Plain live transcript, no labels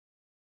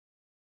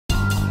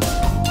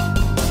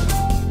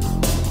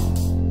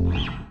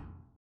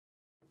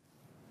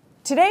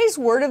Today's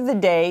word of the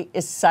day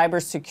is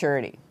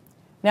cybersecurity.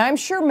 Now, I'm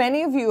sure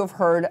many of you have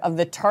heard of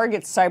the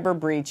Target cyber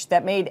breach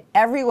that made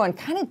everyone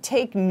kind of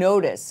take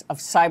notice of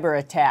cyber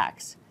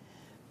attacks.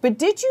 But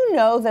did you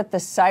know that the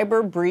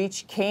cyber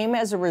breach came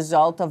as a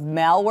result of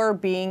malware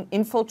being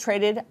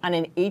infiltrated on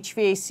an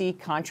HVAC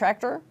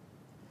contractor?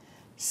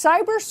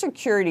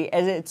 Cybersecurity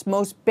at its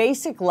most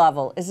basic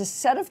level is a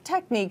set of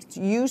techniques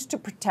used to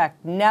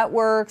protect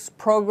networks,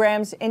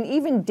 programs, and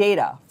even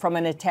data from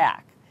an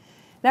attack.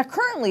 Now,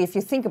 currently, if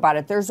you think about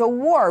it, there's a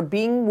war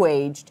being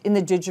waged in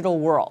the digital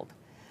world.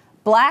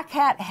 Black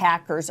hat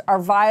hackers are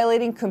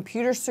violating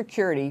computer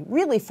security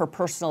really for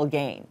personal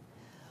gain.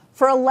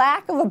 For a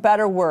lack of a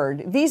better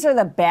word, these are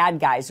the bad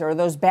guys or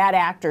those bad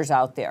actors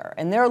out there,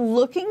 and they're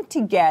looking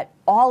to get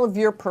all of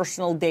your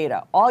personal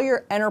data, all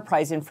your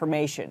enterprise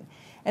information,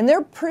 and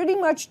they're pretty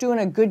much doing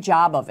a good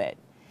job of it.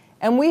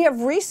 And we have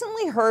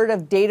recently heard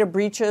of data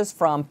breaches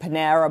from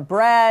Panera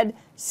Bread,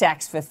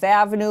 Saks Fifth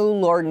Avenue,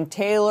 Lord &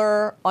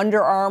 Taylor,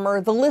 Under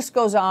Armour, the list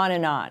goes on.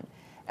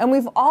 And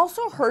we've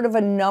also heard of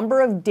a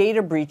number of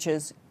data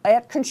breaches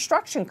at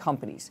construction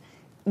companies.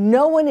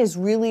 No one is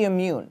really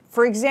immune.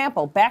 For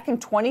example, back in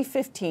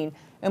 2015,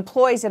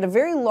 employees at a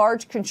very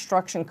large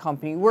construction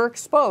company were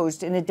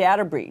exposed in a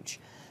data breach.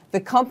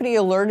 The company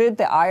alerted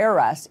the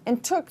IRS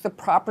and took the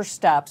proper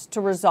steps to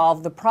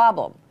resolve the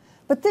problem.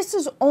 But this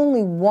is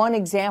only one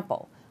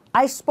example.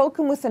 I've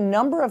spoken with a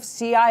number of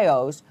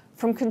CIOs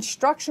from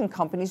construction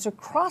companies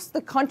across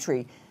the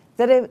country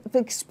that have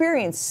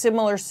experienced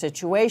similar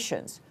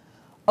situations.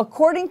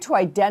 According to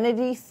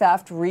Identity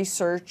Theft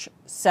Research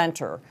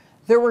Center,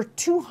 there were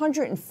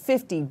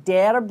 250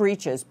 data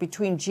breaches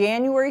between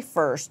January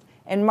 1st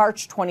and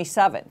March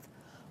 27th.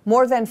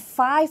 More than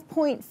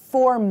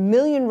 5.4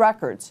 million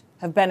records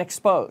have been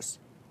exposed,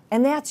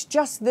 and that's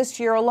just this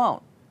year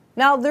alone.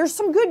 Now, there's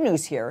some good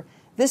news here.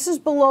 This is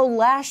below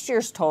last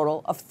year's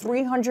total of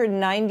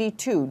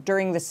 392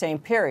 during the same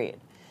period.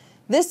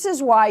 This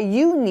is why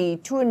you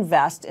need to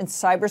invest in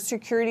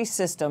cybersecurity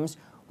systems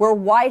where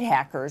white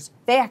hackers,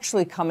 they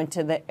actually come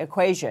into the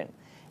equation.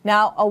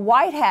 Now, a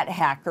white hat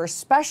hacker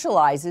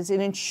specializes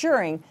in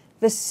ensuring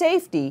the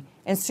safety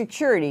and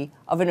security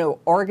of an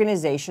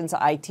organization's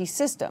IT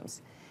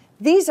systems.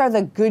 These are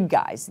the good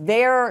guys.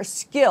 They are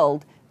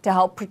skilled to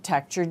help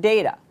protect your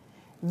data.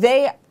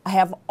 They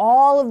have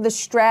all of the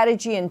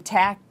strategy and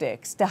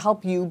tactics to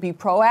help you be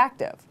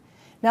proactive.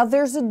 Now,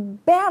 there's a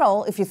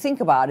battle, if you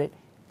think about it,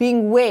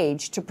 being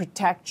waged to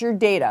protect your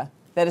data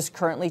that is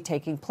currently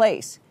taking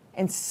place.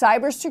 And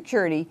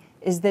cybersecurity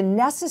is the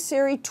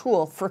necessary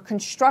tool for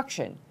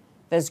construction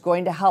that is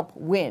going to help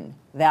win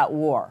that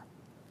war.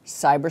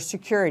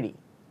 Cybersecurity,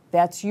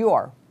 that's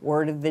your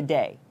word of the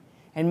day.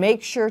 And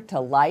make sure to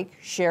like,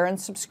 share, and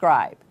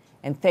subscribe.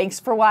 And thanks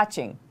for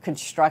watching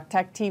Construct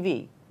Tech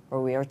TV,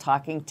 where we are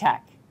talking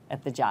tech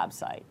at the job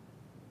site.